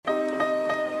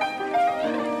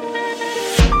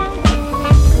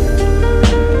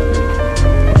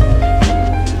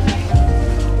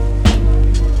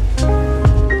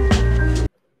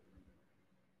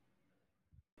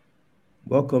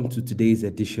welcome to today's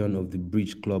edition of the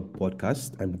Bridge Club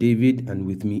podcast. I'm David, and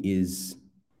with me is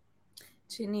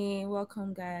Chinny.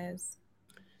 Welcome, guys.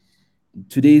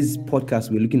 today's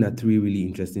podcast. We're looking at three really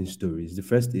interesting stories. The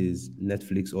first is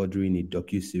Netflix ordering a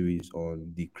docu-series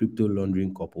on the crypto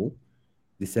laundering couple.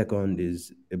 The second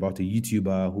is about a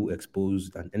YouTuber who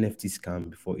exposed an NFT scam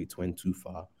before it went too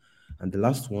far. And the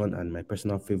last one, and my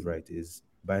personal favorite, is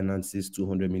Binance's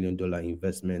 $200 million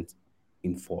investment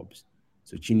in Forbes.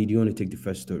 So, Chini, do you want to take the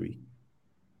first story?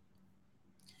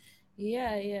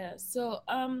 Yeah. So,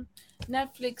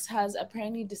 Netflix has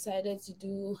apparently decided to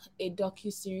do a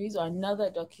docu-series or another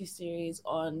docu-series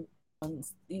on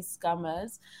these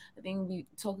scammers. I think we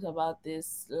talked about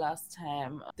this last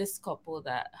time. This couple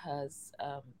that has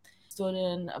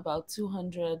stolen about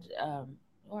 200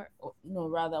 or no,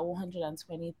 rather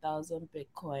 120,000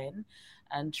 Bitcoin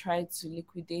and tried to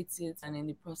liquidate it, and in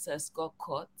the process got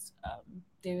caught.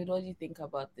 David, what do you think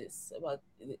about this? About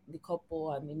the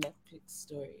couple and the Netflix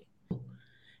story?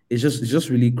 It's just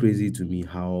really crazy to me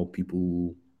how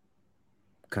people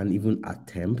can even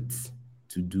attempt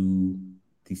to do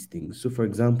these things. So, for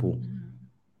example,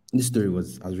 this story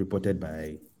was as reported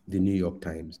by the New York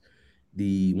Times.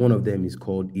 The one of them is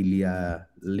called Ilya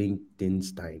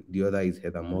Lichtenstein. The other is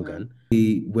Heather Mm-hmm. Morgan.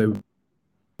 They were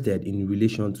arrested in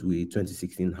relation to a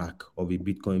 2016 hack of a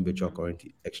Bitcoin virtual Mm-hmm.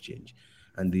 currency exchange,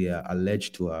 and they are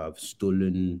alleged to have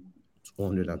stolen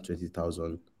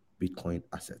 120,000 Bitcoin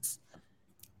assets.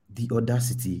 The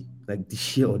audacity, like the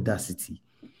sheer audacity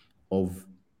of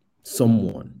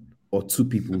someone or two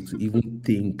people to even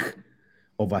think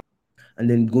of a and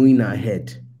then going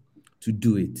ahead to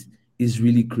do it is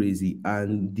really crazy.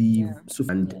 And Yeah,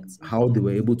 how definitely. they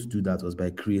were able to do that was by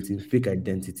creating fake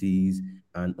identities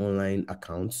and fake online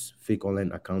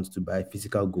accounts to buy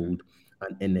physical gold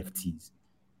and NFTs.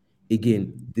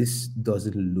 Again, this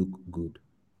doesn't look good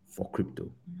for crypto.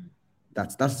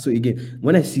 That's so again,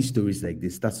 when I see stories like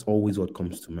this, that's always what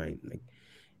comes to mind. Like,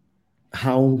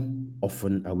 how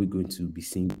often are we going to be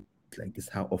seeing like this?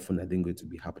 How often are they going to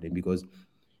be happening? Because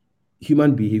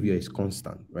human behavior is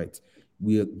constant, right?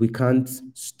 We can't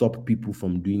stop people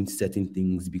from doing certain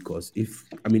things because if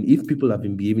people have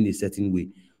been behaving a certain way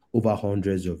over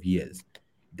hundreds of years,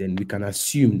 then we can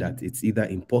assume that it's either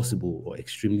impossible or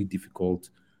extremely difficult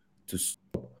to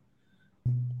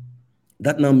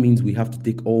that now means we have to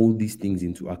take all these things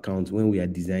into account when we are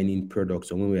designing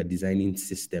products or when we are designing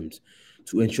systems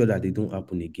to ensure that they don't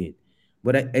happen again.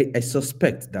 But I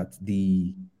suspect that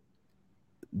the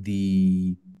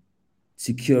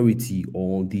security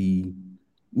or the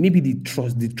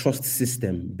trust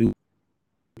system built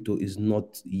is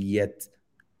not yet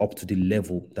up to the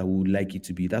level that we would like it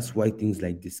to be. That's why things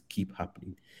like this keep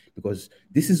happening, because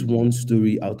this is one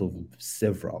story out of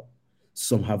several.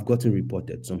 Some have gotten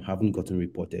reported, some haven't gotten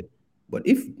reported. But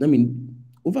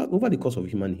over the course of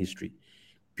human history,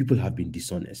 people have been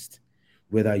dishonest.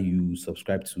 Whether you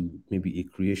subscribe to maybe a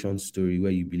creation story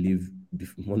where you believe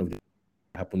one of the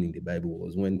happened in the Bible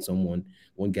was when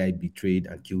one guy betrayed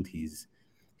and killed his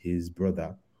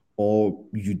brother, or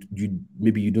you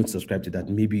maybe you don't subscribe to that.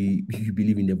 Maybe you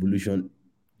believe in evolution.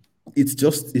 It's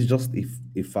just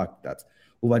a fact that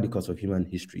over the course of human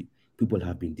history, people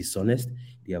have been dishonest.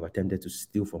 They have attempted to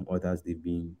steal from others.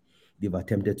 They've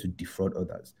attempted to defraud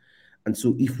others. And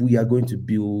so, if we are going to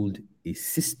build a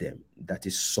system that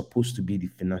is supposed to be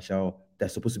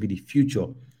that's supposed to be the future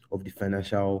of the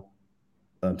financial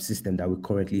system that we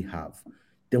currently have,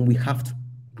 then we have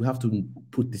to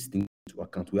put these things into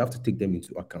account. We have to take them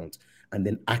into account and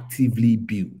then actively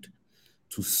build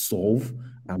to solve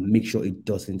and make sure it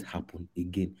doesn't happen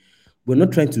again. We're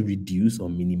not trying to reduce or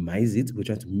minimize it. We're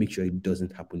trying to make sure it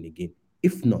doesn't happen again.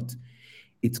 If not,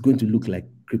 it's going to look like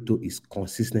crypto is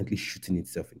consistently shooting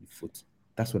itself in the foot.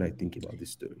 That's what I think about this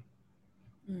story.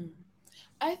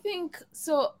 I think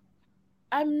so.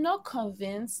 I'm not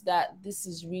convinced that this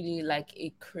is really like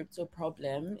a crypto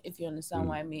problem, if you understand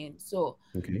what Mm. I mean. So,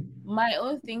 Okay. my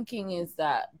own thinking is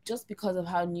that just because of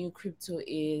how new crypto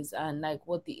is and like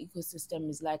what the ecosystem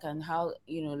is like, and how,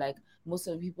 like most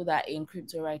of the people that are in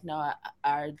crypto right now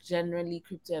are generally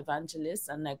crypto evangelists,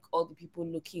 and like all the people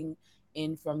looking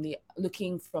from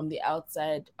the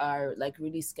outside are like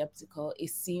really skeptical. It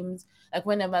seems like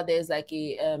whenever there's like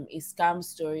a scam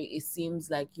story, it seems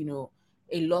like,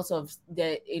 a lot of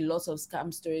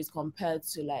scam stories compared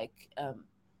to like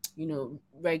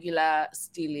regular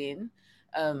stealing.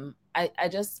 I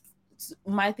just,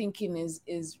 my thinking is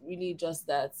really just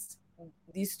that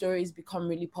these stories become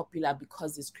really popular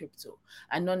because it's crypto,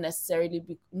 and not necessarily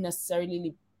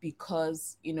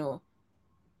because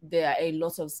there are a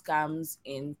lot of scams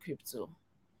in crypto.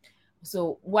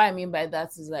 So what I mean by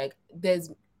that is like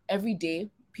there's every day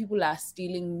people are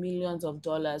stealing millions of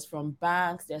dollars from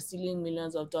banks. They're stealing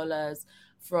millions of dollars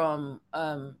from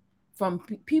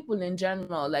people in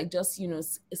general, like just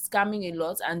scamming a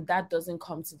lot, and that doesn't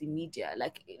come to the media.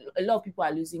 Like a lot of people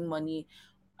are losing money,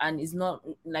 and it's not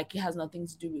like it has nothing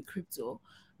to do with crypto.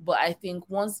 But I think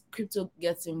once crypto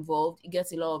gets involved, it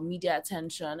gets a lot of media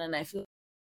attention, and I feel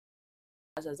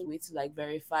as a way to like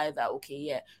verify that, okay,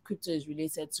 yeah, crypto is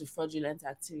related to fraudulent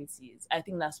activities. I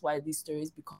think that's why these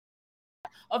stories become,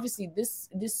 obviously this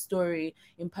story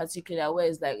in particular, where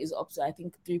it's like is up to I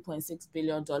think $3.6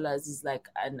 billion, is like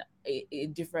a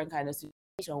different kind of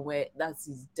situation where that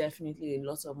is definitely a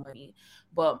lot of money.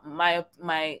 But my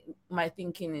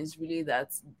thinking is really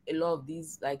that a lot of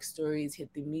these like stories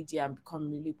hit the media and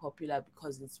become really popular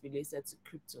because it's related to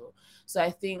crypto. So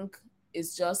I think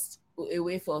it's just a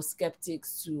way for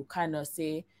skeptics to kind of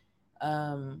say,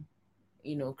 um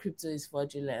crypto is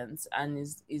fraudulent, and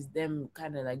is them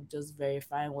kind of like just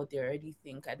verifying what they already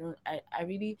think. I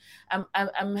really,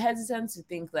 I'm hesitant to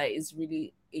think that it's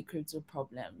really a crypto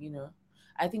problem.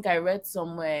 I think I read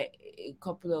somewhere a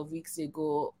couple of weeks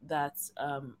ago that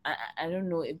I don't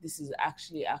know if this is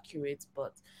actually accurate,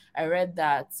 but I read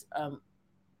that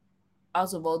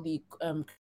out of all the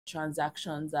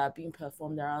transactions that are being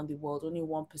performed around the world, only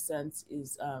 1%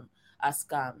 is are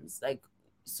scams. Like,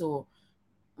 so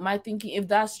my thinking, if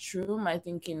that's true, my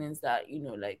thinking is that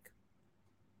like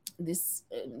this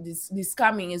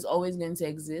scamming is always going to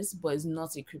exist, but it's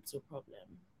not a crypto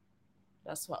problem.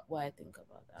 That's what I think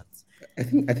about that.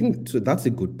 I think so. That's a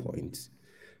good point.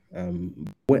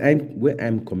 Where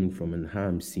I'm coming from and how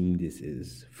I'm seeing this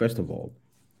is, first of all,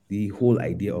 the whole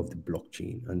idea of the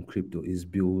blockchain and crypto is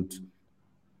built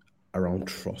around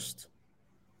trust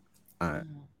and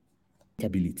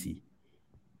ability,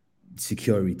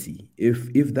 security.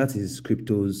 If that is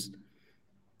crypto's,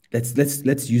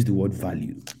 let's use the word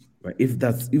value, right? If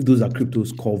those are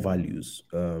crypto's core values,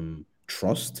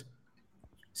 trust,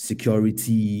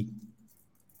 security.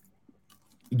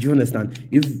 Do you understand?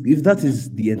 If that Mm-hmm. is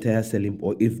the entire selling,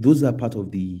 or if those are part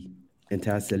of the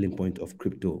entire selling point of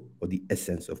crypto or the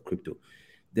essence of crypto,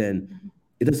 then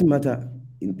it doesn't matter.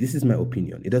 This is my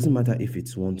opinion. It doesn't matter if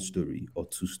it's one story or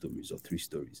two stories or three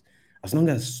stories. As long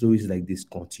as stories like this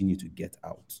continue to get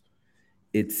out,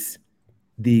 it's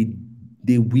they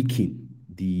they weaken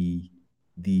the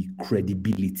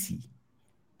credibility.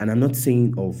 And I'm not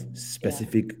saying of Yeah.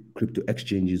 specific crypto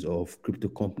exchanges or of crypto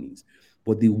companies,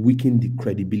 but they weaken the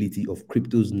credibility of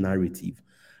crypto's narrative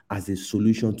as a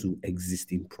solution to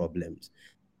existing problems.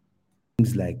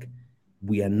 Things like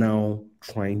we are now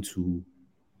trying to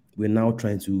we're now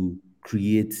trying to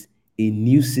create a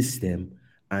new system,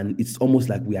 and it's almost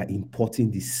like we are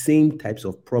importing the same types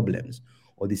of problems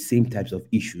or the same types of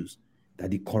issues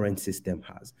that the current system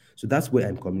has. So that's where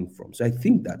I'm coming from. So I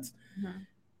think that Mm-hmm.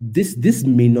 this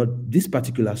may not, this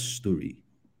particular story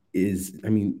is, I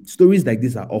mean, stories like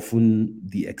this are often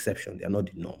the exception, they are not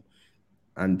the norm.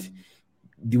 And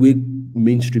the way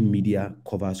mainstream media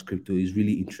covers crypto is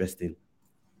really interesting,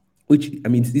 which, I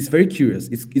mean, it's very curious.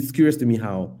 It's curious to me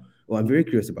how, well, I'm very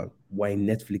curious about why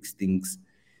Netflix thinks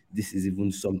this is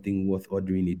even something worth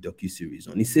ordering a docu-series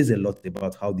on. It says a lot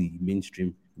about how the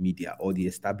mainstream media or the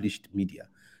established media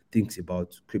thinks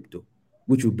about crypto,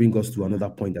 which will bring us to Mm-hmm. another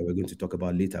point that we're going to talk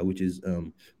about later, which is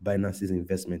Binance's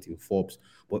investment in Forbes.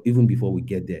 But even before we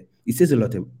get there, it says a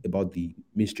lot about the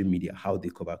mainstream media, how they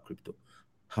cover crypto,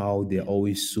 how they're Yeah.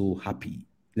 always so happy.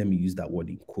 Let me use that word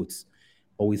in quotes,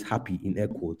 always happy in air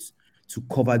quotes, to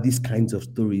cover these kinds of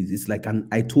stories. It's like an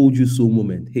 "I told you so"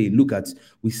 moment. Hey, look at,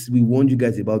 we warned you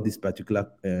guys about this particular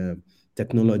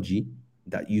technology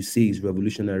that you say is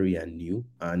revolutionary and new,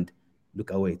 and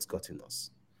look at where it's gotten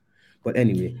us. But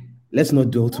anyway, let's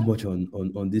not dwell too much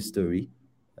on this story.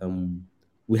 Um,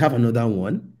 we have another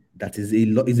one that is a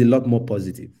lot more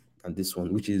positive than this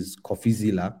one, which is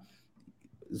CoffeeZilla.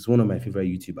 Is one of my favorite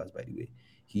YouTubers, by the way.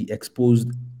 He exposed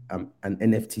an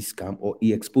NFT scam, or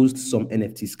he exposed some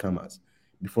NFT scammers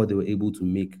before they were able to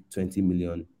make $20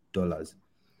 million.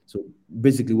 So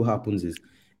basically, what happens is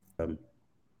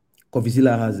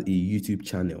CoffeeZilla has a YouTube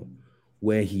channel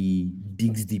where he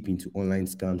digs deep into online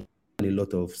scams, and a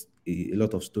lot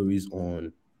of stories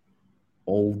on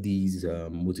all these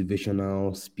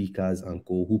motivational speakers and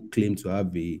co who claim to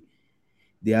have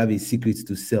a secret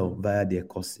to sell via their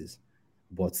courses,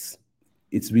 but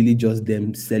it's really just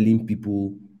them selling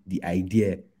people the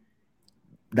idea.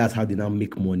 That's how they now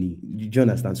make money. Do you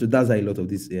understand? So that's how a lot of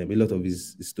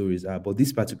his stories are. But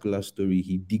this particular story,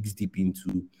 he digs deep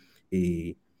into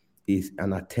a is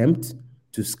an attempt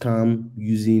to scam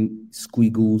using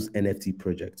Squiggle's NFT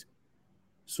project.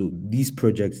 So this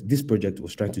project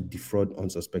was trying to defraud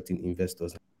unsuspecting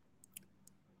investors.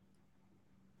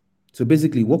 So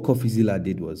basically, what Coffeezilla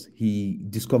did was he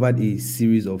discovered a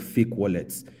series of fake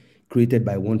wallets created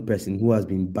by one person who has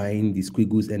been buying the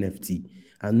Squiggles NFT,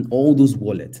 and all those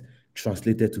wallets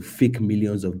translated to fake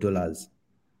millions of dollars,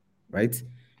 right?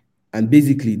 And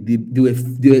basically, they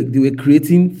were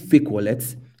creating fake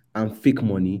wallets and fake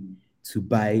money to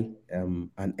buy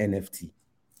an NFT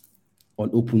on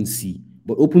OpenSea.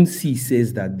 But OpenSea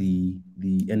says that the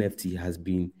NFT has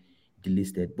been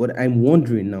delisted. But I'm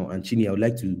wondering now, and Chini, I would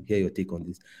like to hear your take on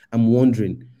this. I'm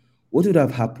wondering what would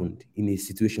have happened in a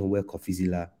situation where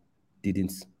Coffeezilla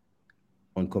didn't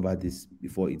uncover this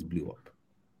before it blew up?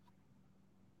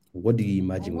 What do you I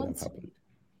imagine would want have to happened?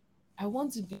 I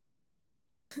want to be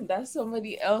that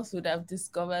somebody else would have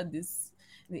discovered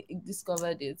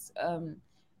it.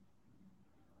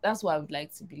 That's what I would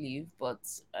like to believe, but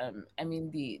I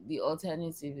mean the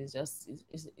alternative is just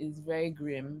is very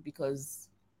grim, because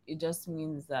it just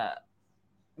means that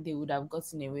they would have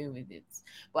gotten away with it.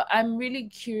 But I'm really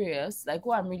curious, like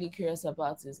what I'm really curious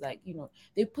about is, like,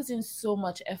 they put in so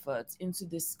much effort into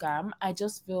this scam. I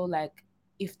just feel like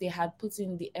if they had put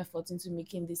in the effort into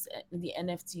making the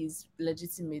NFTs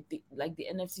legitimate, like the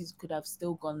NFTs could have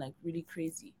still gone like really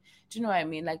crazy. Do you know what I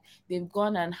mean? Like they've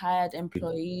gone and hired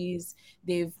employees,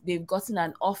 they've gotten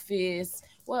an office.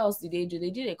 What else did they do?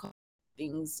 They did a couple of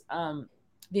things.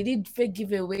 They did fake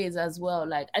giveaways as well.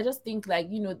 Like I just think, like,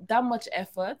 that much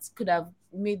effort could have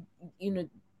made, it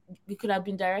could have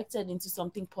been directed into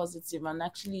something positive and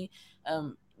actually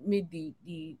made the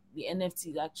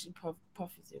NFTs actually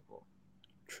profitable.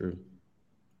 True,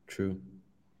 true.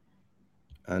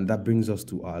 And that brings us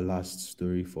to our last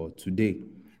story for today.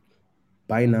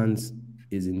 Binance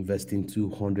is investing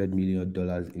 $200 million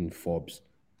in Forbes.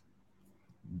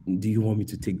 Do you want me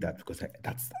to take that? Because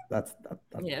that's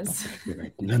Yes. my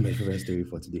favorite. That's my favorite story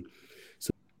for today.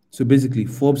 So basically,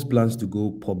 Forbes plans to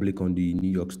go public on the New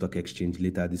York Stock Exchange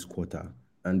later this quarter,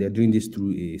 and they're doing this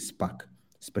through a SPAC,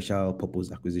 Special Purpose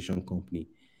Acquisition Company.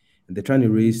 And they're trying to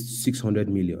raise 600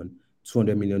 million.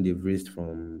 200 million they've raised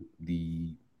from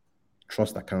the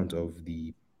trust account of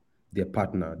their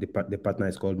partner. The partner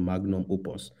is called Magnum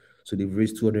Opus. So they've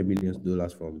raised $200 million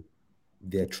from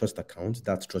their trust account,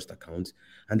 that trust account,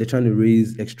 and they're trying to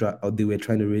raise extra, or they were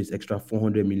trying to raise extra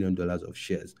 $400 million of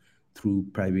shares through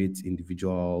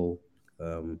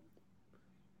um,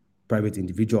 private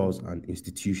individuals and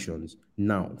institutions.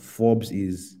 Now, Forbes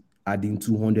is adding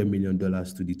 $200 million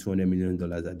to the $200 million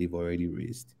that they've already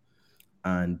raised,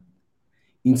 and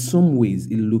in some ways,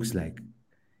 it looks like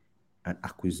an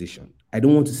acquisition. I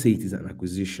don't want to say it is an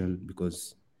acquisition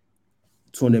because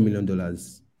 $200 million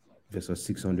versus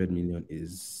 600 million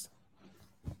is,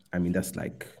 I mean, that's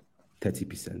like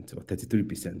 30% or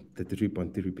 33%,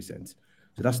 33.3%.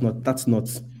 So that's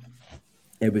not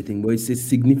everything, but it's a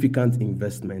significant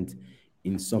investment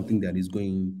in something that is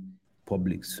going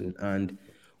public soon. And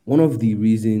one of the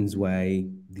reasons why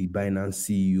the Binance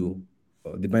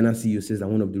CEO says that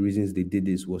one of the reasons they did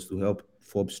this was to help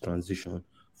Forbes transition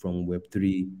from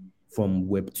Web3, from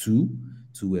Web2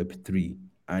 to Web3,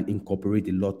 and incorporate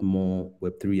a lot more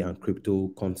Web3 and crypto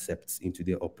concepts into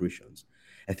their operations.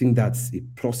 I think that's a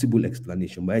plausible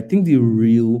explanation, but I think the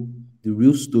real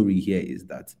story here is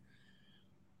that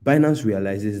Binance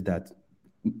realizes that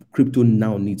crypto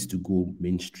now needs to go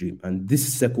mainstream. And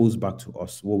this circles back to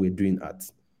us, what we're doing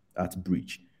at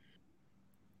Bridge.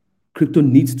 Crypto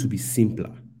needs to be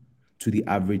simpler to the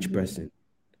average Mhm. person.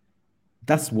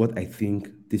 That's what I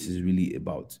think this is really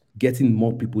about. Getting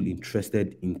more people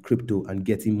interested in crypto and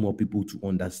getting more people to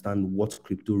understand what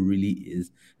crypto really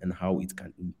is and how it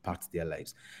can impact their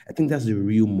lives. I think that's the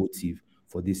real motive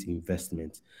for this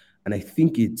investment. And I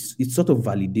think it sort of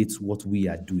validates what we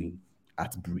are doing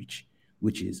at Bridge,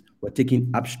 which is we're taking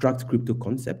abstract crypto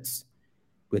concepts,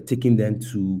 we're taking them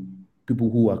to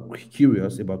people who are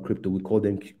curious about crypto. We call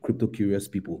them crypto curious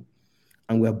people,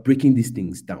 and we're breaking these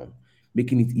things down,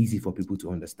 making it easy for people to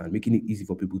understand, making it easy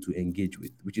for people to engage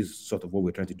with, which is sort of what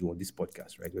we're trying to do on this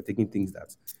podcast, right? We're taking things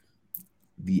that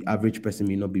the average person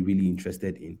may not be really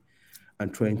interested in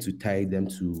and trying to tie them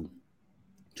to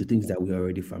things that we're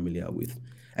already familiar with.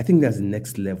 I think that's the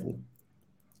next level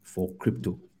for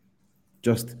crypto.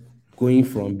 Just going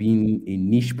from being a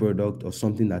niche product or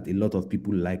something that a lot of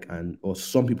people like, and or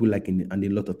some people like and a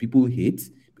lot of people hate,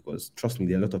 because trust me,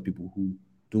 there are a lot of people who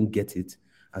don't get it,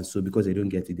 and so because they don't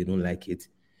get it, they don't like it.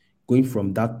 Going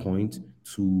from that point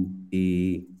to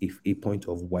a point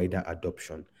of wider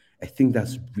adoption, I think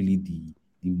that's really the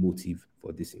motive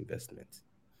for this investment.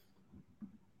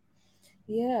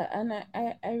 Yeah, and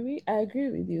I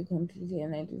agree with you completely,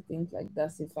 and I do think like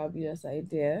that's a fabulous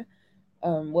idea.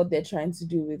 What they're trying to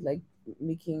do with like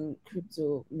making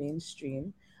crypto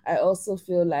mainstream. I also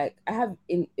feel like I have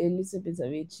a little bit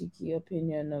of a cheeky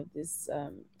opinion of this I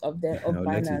of would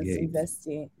like to Binance hear it.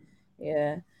 investing.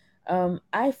 Yeah.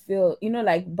 I feel, you know,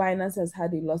 like Binance has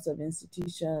had a lot of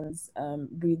institutions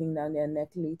breathing down their neck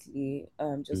lately,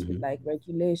 just with like Hmm.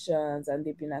 regulations, and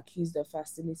they've been accused of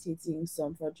facilitating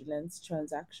some fraudulent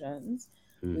transactions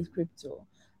with crypto.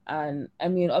 And I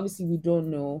mean, obviously, we don't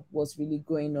know what's really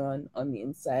going on the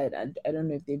inside, and I don't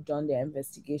know if they've done their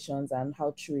investigations and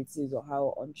how true it is or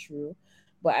how untrue.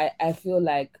 But I feel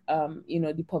like you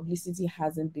know, the publicity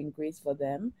hasn't been great for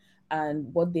them,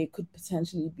 and what they could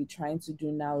potentially be trying to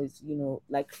do now is, you know,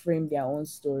 like frame their own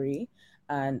story.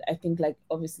 And I think like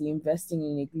obviously investing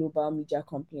in a global media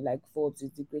company like Forbes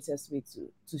is the greatest way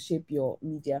to shape your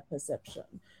media perception.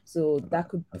 So that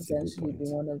could That's a good potentially be point.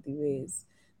 one of the ways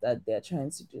that they're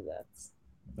trying to do that.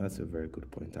 That's a very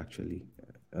good point, actually.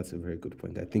 That's a very good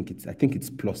point. I think it's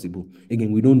plausible.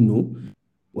 Again, we don't know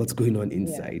what's going on Yeah,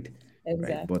 inside,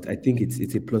 right? But I exactly. think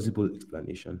it's a plausible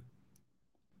explanation.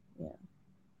 Yeah.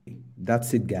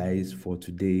 That's it, guys, for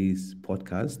today's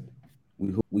podcast.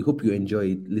 We hope you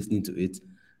enjoyed listening to it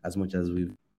as much as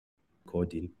we've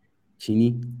recording.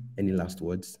 Chini, any last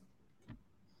words?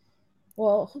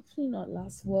 Well, hopefully not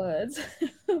last words,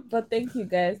 but thank you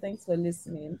guys. Thanks for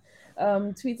listening.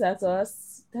 Tweet at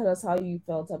us. Tell us how you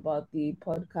felt about the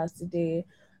podcast today.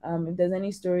 If there's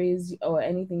any stories or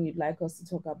anything you'd like us to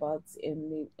talk about in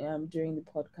the during the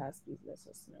podcast, please let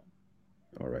us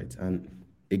All right. And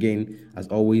again, as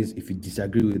always, if you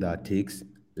disagree with our takes,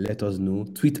 let us know.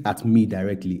 Tweet at me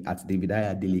directly at David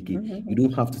Adeleke. You know.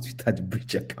 don't have to tweet at the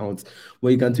Bridge account, but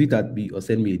you can tweet at me or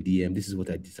send me a DM. This is what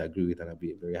I disagree with, and I'll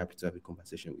be very happy to have a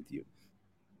conversation with you.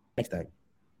 Next time.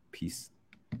 Peace.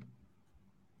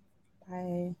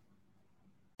 Bye.